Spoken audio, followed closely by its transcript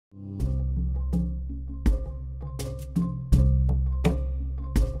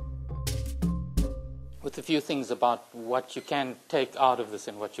with a few things about what you can take out of this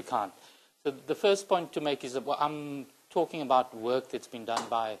and what you can't. So the first point to make is that I'm talking about work that's been done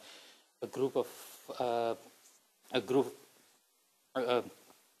by a group of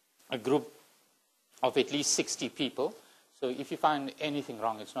at least 60 people. So if you find anything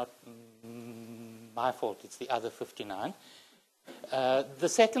wrong, it's not my fault, it's the other 59. The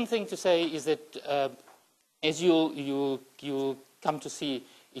second thing to say is that as you'll come to see,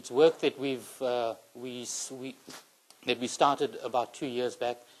 it's work that we started about 2 years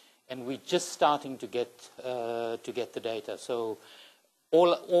back, and we're just starting to get the data. So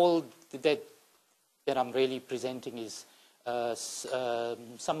all that I'm really presenting is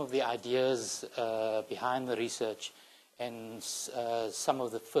some of the ideas behind the research and some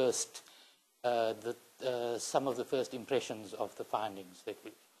of the first impressions of the findings that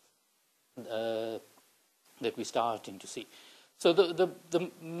we're starting to see. So the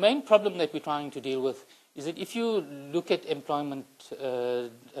main problem that we're trying to deal with is that if you look at employment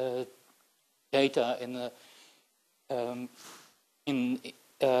data in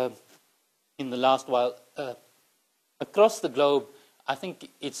the last while across the globe, I think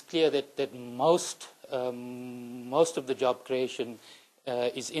it's clear that most of the job creation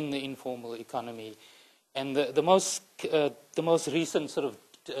is in the informal economy, and the most recent sort of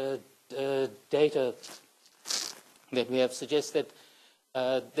data that we have suggests that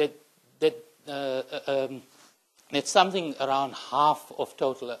that something around half of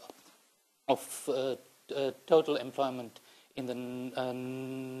total employment in the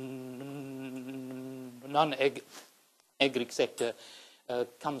non-agric sector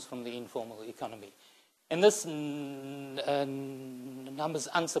comes from the informal economy. And this number is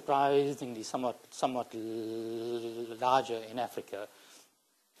unsurprisingly somewhat larger in Africa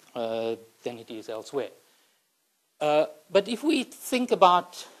than it is elsewhere. But if we think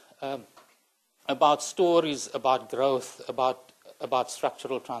about stories, about growth, about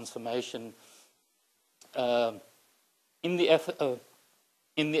structural transformation in the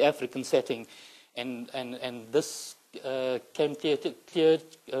African setting, and this came clear to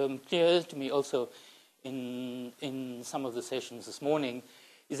me also in some of the sessions this morning,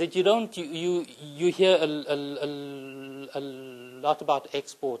 is that you hear a lot about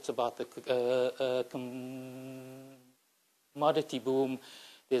exports, about the commodity boom.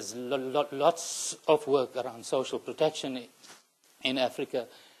 There's lots of work around social protection in Africa,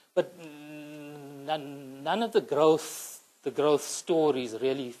 but none of the growth stories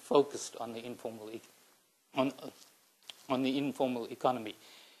really focused on the informal economy.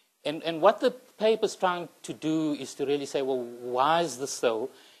 And what the paper's trying to do is to really say, well, why is this so?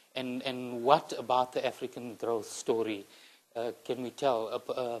 And what about the African growth story can we tell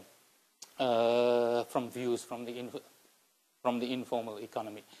from views from the informal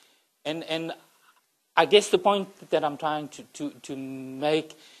economy? And I guess the point that I'm trying to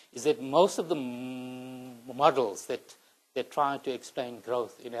make is that most of the models that try to explain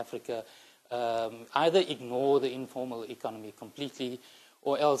growth in Africa either ignore the informal economy completely,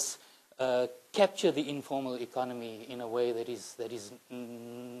 or else capture the informal economy in a way that is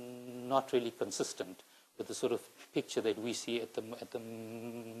not really consistent with the sort of picture that we see at the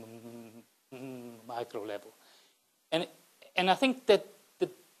micro level. And I think that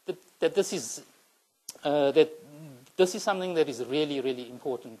this is something that is really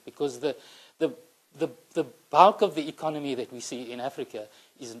important, because the bulk of the economy that we see in Africa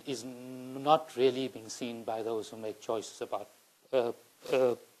is not really being seen by those who make choices about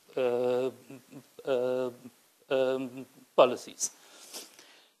policies.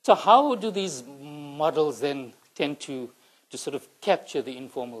 So how do these models then tend to sort of capture the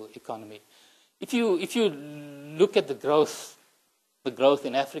informal economy? If you look at the growth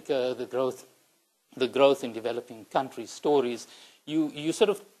in Africa, the growth in developing countries stories, you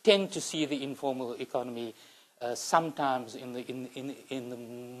sort of tend to see the informal economy sometimes in the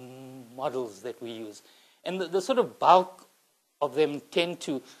models that we use, and the sort of bulk of them tend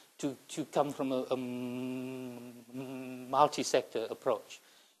to come from a multi-sector approach,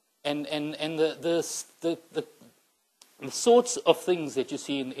 and the sorts of things that you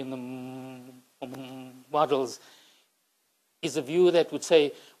see in the models is a view that would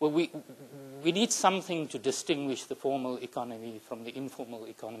say, well, we need something to distinguish the formal economy from the informal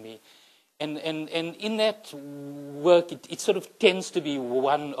economy, and in that work it sort of tends to be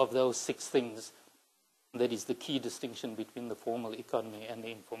one of those 6 things that is the key distinction between the formal economy and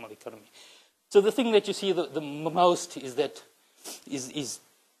the informal economy. So the thing that you see the most is that these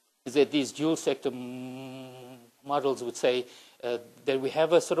dual sector models would say that we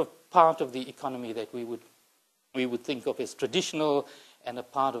have a sort of part of the economy that we would think of as traditional, and a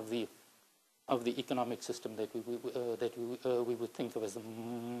part of the economic system that we would think of as the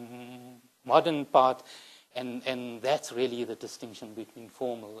modern part, and that's really the distinction between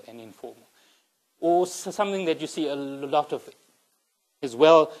formal and informal. Or something that you see a lot of as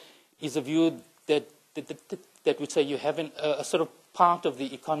well is a view that would say you have a sort of part of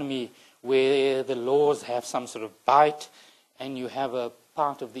the economy where the laws have some sort of bite, and you have a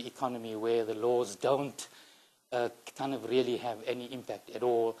part of the economy where the laws don't kind of really have any impact at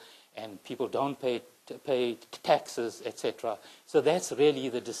all, and people don't pay taxes, etc. So that's really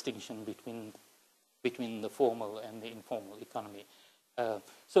the distinction between the formal and the informal economy.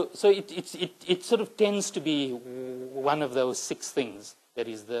 So it sort of tends to be one of those six things that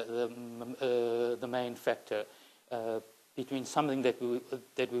is the main factor between something that we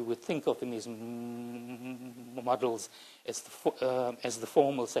would think of in these models as the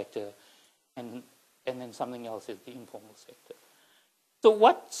formal sector, and then something else is the informal sector. So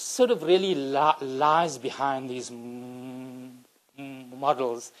what sort of really lies behind these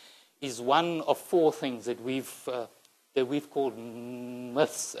models is one of four things that we've called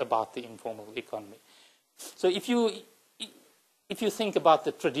myths about the informal economy. So if you think about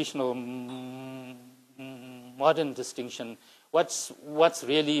the traditional modern distinction, what's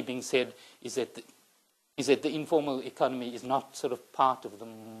really being said is that the informal economy is not sort of part of the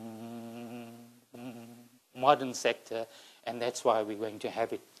modern sector, and that's why we're going to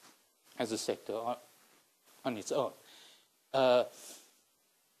have it as a sector on its own.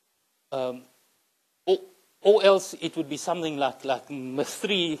 Or else it would be something like myth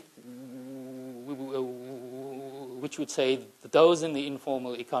 3, which would say that those in the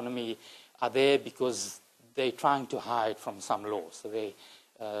informal economy are there because they're trying to hide from some laws. So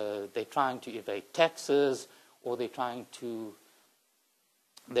they're trying to evade taxes, or they're trying to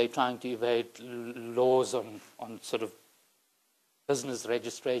evade laws on sort of business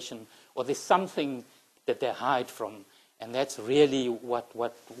registration, or there's something that they hide from, and that's really what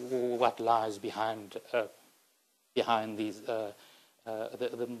lies behind these the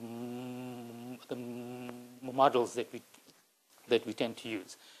models that we tend to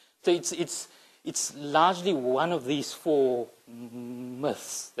use. So it's largely one of these four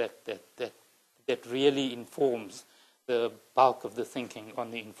myths that really informs the bulk of the thinking on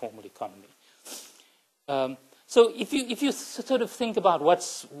the informal economy. So if you sort of think about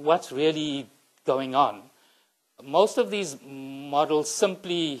what's really going on, most of these models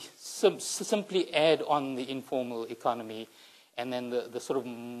simply add on the informal economy, and then the sort of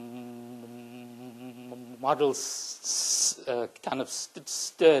models kind of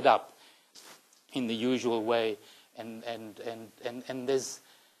stirred up in the usual way, and there's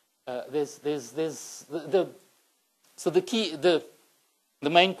so the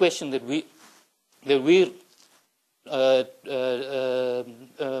main question that we're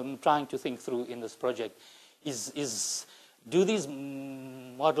trying to think through in this project is do these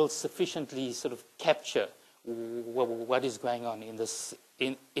models sufficiently sort of capture what is going on in this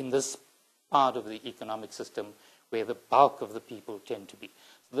part of the economic system where the bulk of the people tend to be.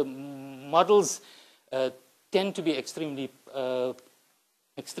 The models tend to be extremely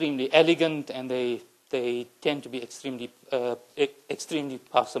elegant, and they tend to be extremely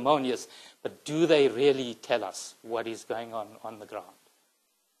parsimonious, but do they really tell us what is going on the ground?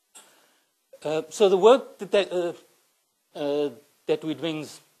 So the work that we're doing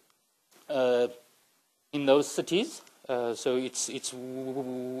in those cities, so it's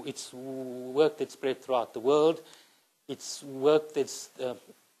work that's spread throughout the world. It's work that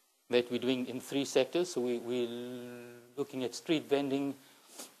we're doing in three sectors. So we're looking at street vending,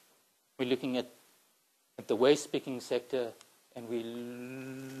 we're looking at the waste picking sector, and we're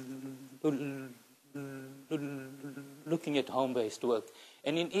looking at home-based work.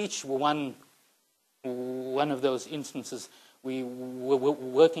 And in each one of those instances, we were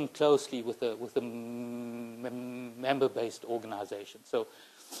working closely with a member-based organization. So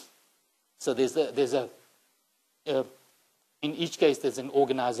there's in each case there's an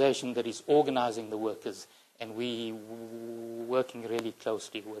organization that is organizing the workers, and we working really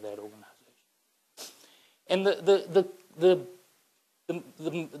closely with that organization. And the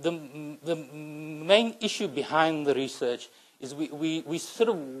main issue behind the research is we sort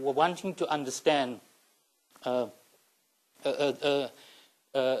of were wanting to understand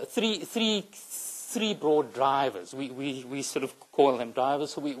three broad drivers. We sort of call them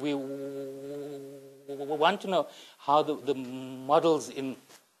drivers. So we want to know how the models and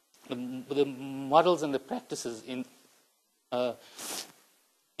the practices in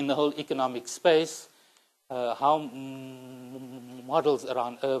the whole economic space, how models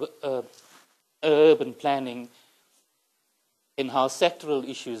around urban planning and how sectoral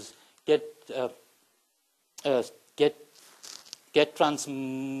issues get get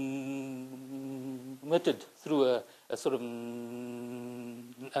transmitted through a sort of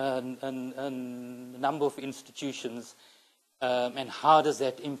a number of institutions, and how does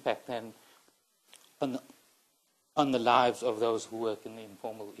that impact then on the lives of those who work in the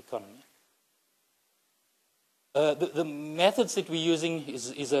informal economy? The methods that we're using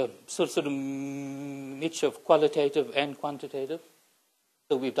is a sort of mixture of qualitative and quantitative.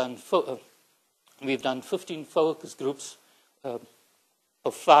 So we've done 15 focus groups of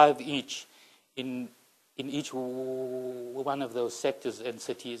 5 each in each one of those sectors and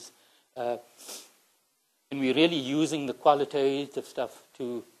cities, and we're really using the qualitative stuff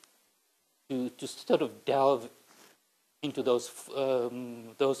to sort of delve into those 4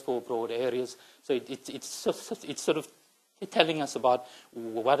 broad areas. So it's sort of telling us about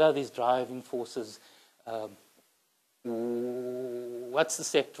what are these driving forces, what's the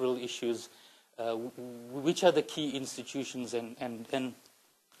sectoral issues, which are the key institutions, and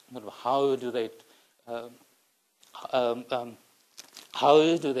how do they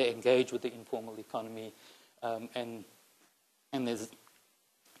engage with the informal economy, and there's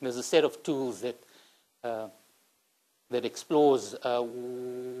a set of tools that explores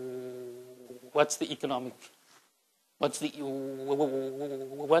what's the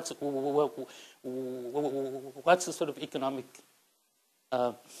sort of economic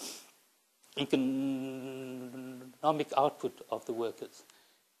output of the workers.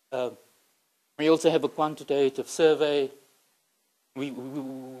 We also have a quantitative survey, which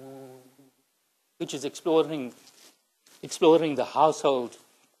is exploring the household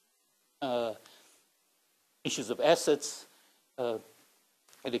issues of assets.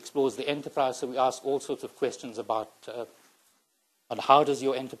 It explores the enterprise, so we ask all sorts of questions about how does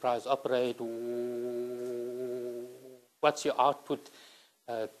your enterprise operate, what's your output,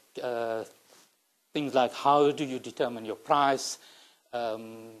 things like how do you determine your price,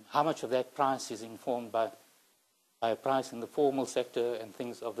 how much of that price is informed by a price in the formal sector, and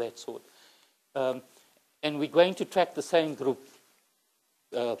things of that sort. And we're going to track the same group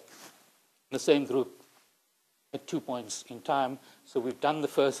at 2 points in time. So we've done the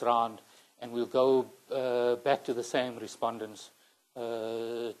first round, and we'll go back to the same respondents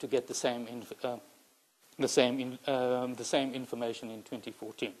to get the same information in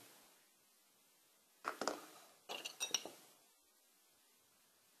 2014.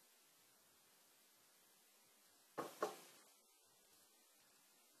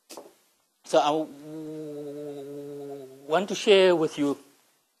 So I want to share with you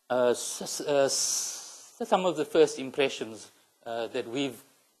some of the first impressions that we've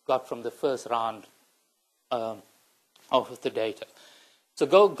got from the first round of the data. So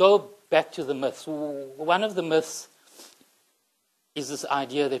go back to the myths. One of the myths is this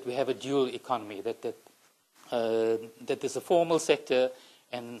idea that we have a dual economy, that there's a formal sector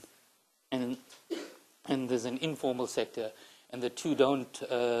and there's an informal sector, and the two don't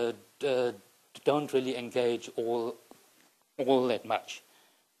really engage all that much.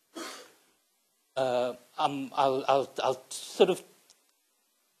 I'll sort of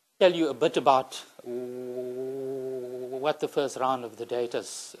tell you a bit about what the first round of the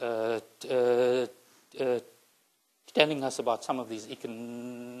data's telling us about some of these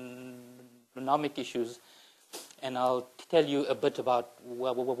economic issues, and I'll tell you a bit about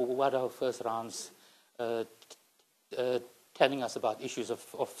what our first rounds telling us about issues of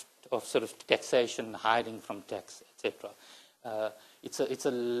sort of taxation, hiding from tax, etc. It's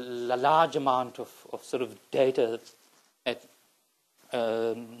a large amount of sort of data that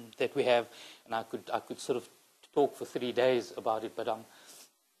we have, and I could sort of talk for 3 days about it, but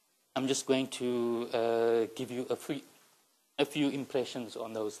I'm just going to give you a few impressions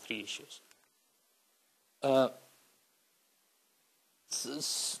on those 3 issues.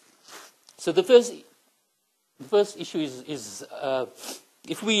 So the first issue is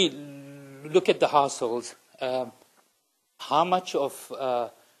if we look at the households, how much of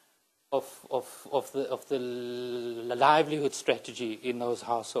the livelihood strategy in those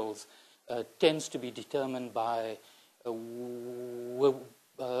households tends to be determined by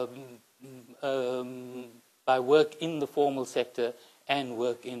work in the formal sector and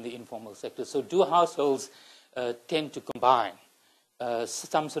work in the informal sector. So do households tend to combine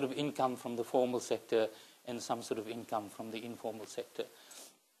some sort of income from the formal sector and some sort of income from the informal sector?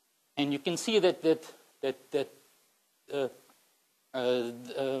 And you can see that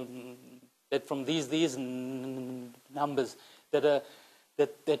from these numbers that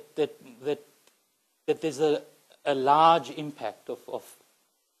there's a large impact of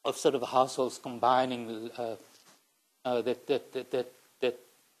sort of households combining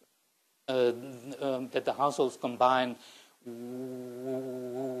that the households combine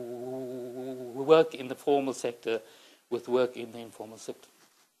work in the formal sector with work in the informal sector.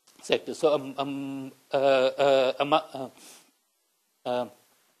 So among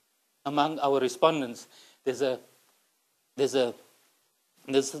our respondents, there's a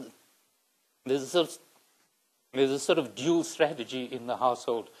sort of dual strategy in the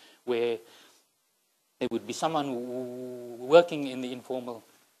household where there would be someone working in the informal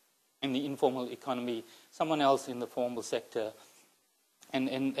economy, someone else in the formal sector,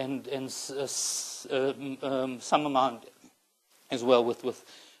 and some amount as well with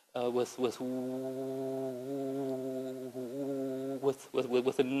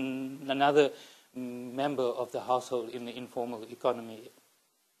another member of the household in the informal economy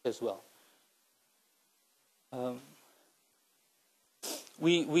as well.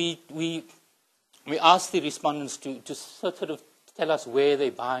 We asked the respondents to sort of tell us where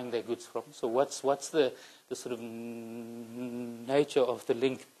they're buying their goods from. So what's the sort of nature of the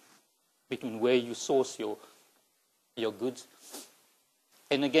link between where you source your goods.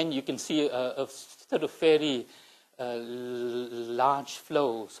 And again, you can see a sort of fairly large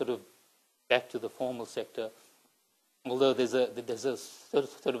flow sort of back to the formal sector, although there's a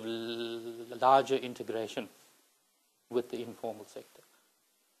sort of larger integration with the informal sector.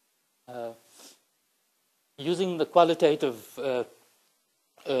 Using the qualitative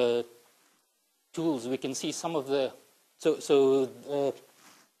tools, we can see some of the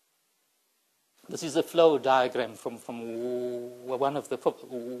this is a flow diagram from one of the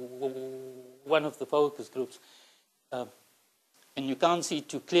focus groups, and you can't see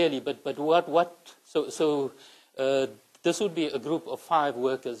too clearly. But this would be a group of 5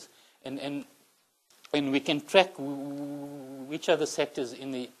 workers, and we can track which are the sectors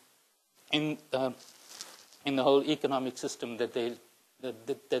in the whole economic system that they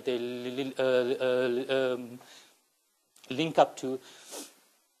link up to.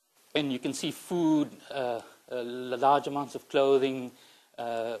 And you can see food, large amounts of clothing,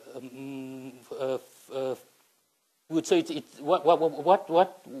 food. So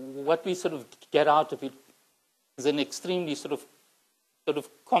what we sort of get out of it is an extremely sort of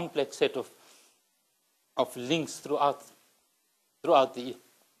complex set of links throughout the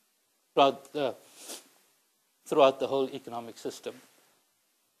whole economic system.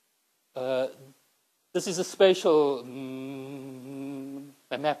 This is a spatial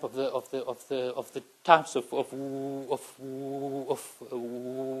a map of the types of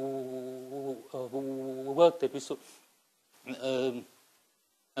work that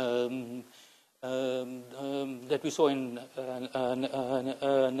we saw in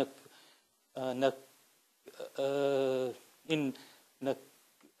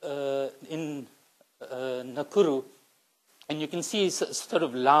Nakuru, and you can see sort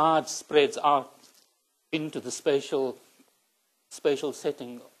of large spreads out into the spatial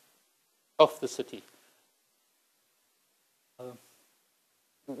setting of the city.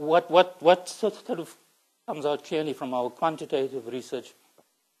 What sort of comes out clearly from our quantitative research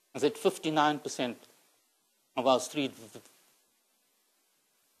is that 59% of our street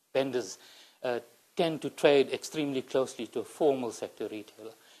vendors tend to trade extremely closely to a formal sector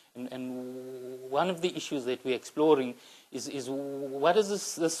retailer. And one of the issues that we're exploring is what does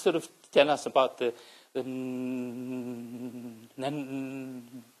this sort of tell us about the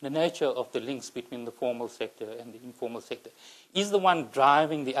nature of the links between the formal sector and the informal sector? Is the one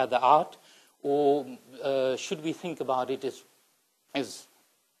driving the other out, or should we think about it as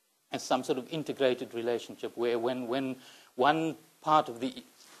some sort of integrated relationship where when one part of the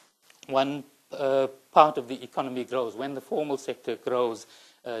economy grows, when the formal sector grows,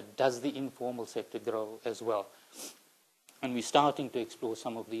 does the informal sector grow as well? And we're starting to explore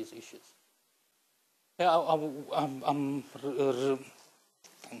some of these issues. I'm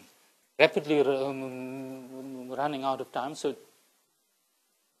rapidly running out of time, so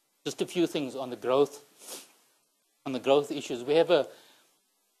just a few things on the growth issues. We have a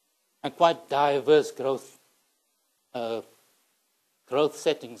quite diverse growth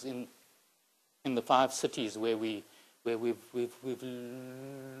settings in the 5 cities where we've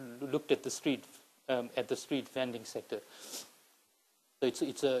looked at the street vending sector. So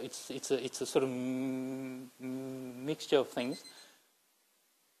it's a sort of mixture of things.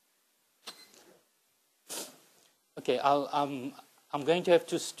 Okay, I'm going to have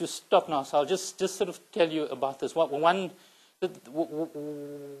to stop now. So I'll just sort of tell you about this. What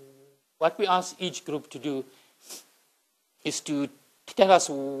we ask each group to do is to tell us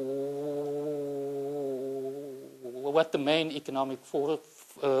what the main economic forces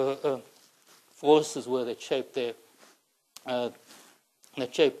were that shaped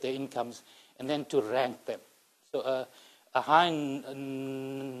that shape their incomes, and then to rank them. So a high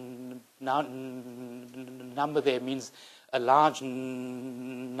number there means a large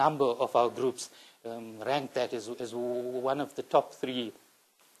number of our groups rank that as one of the top three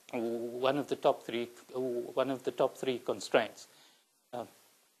constraints.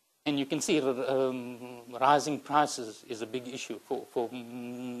 And you can see rising prices is a big issue for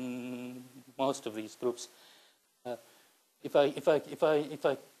most of these groups.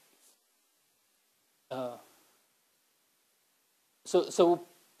 So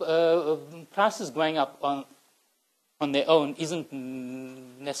prices going up on their own isn't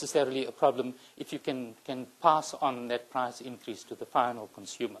necessarily a problem if you can pass on that price increase to the final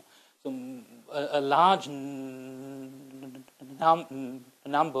consumer. So a large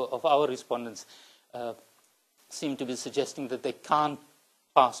number of our respondents seem to be suggesting that they can't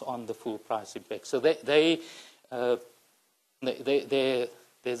pass on the full price impact. So there's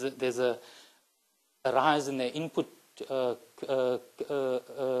a rise in their input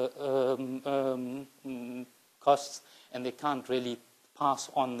costs, and they can't really pass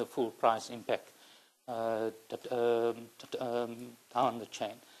on the full price impact down the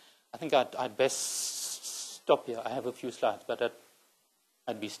chain. I think I'd best stop here. I have a few slides, but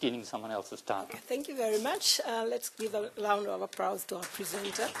I'd be stealing someone else's time. Okay, thank you very much. Let's give a round of applause to our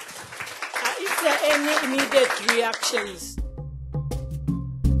presenter. Is there any immediate reactions?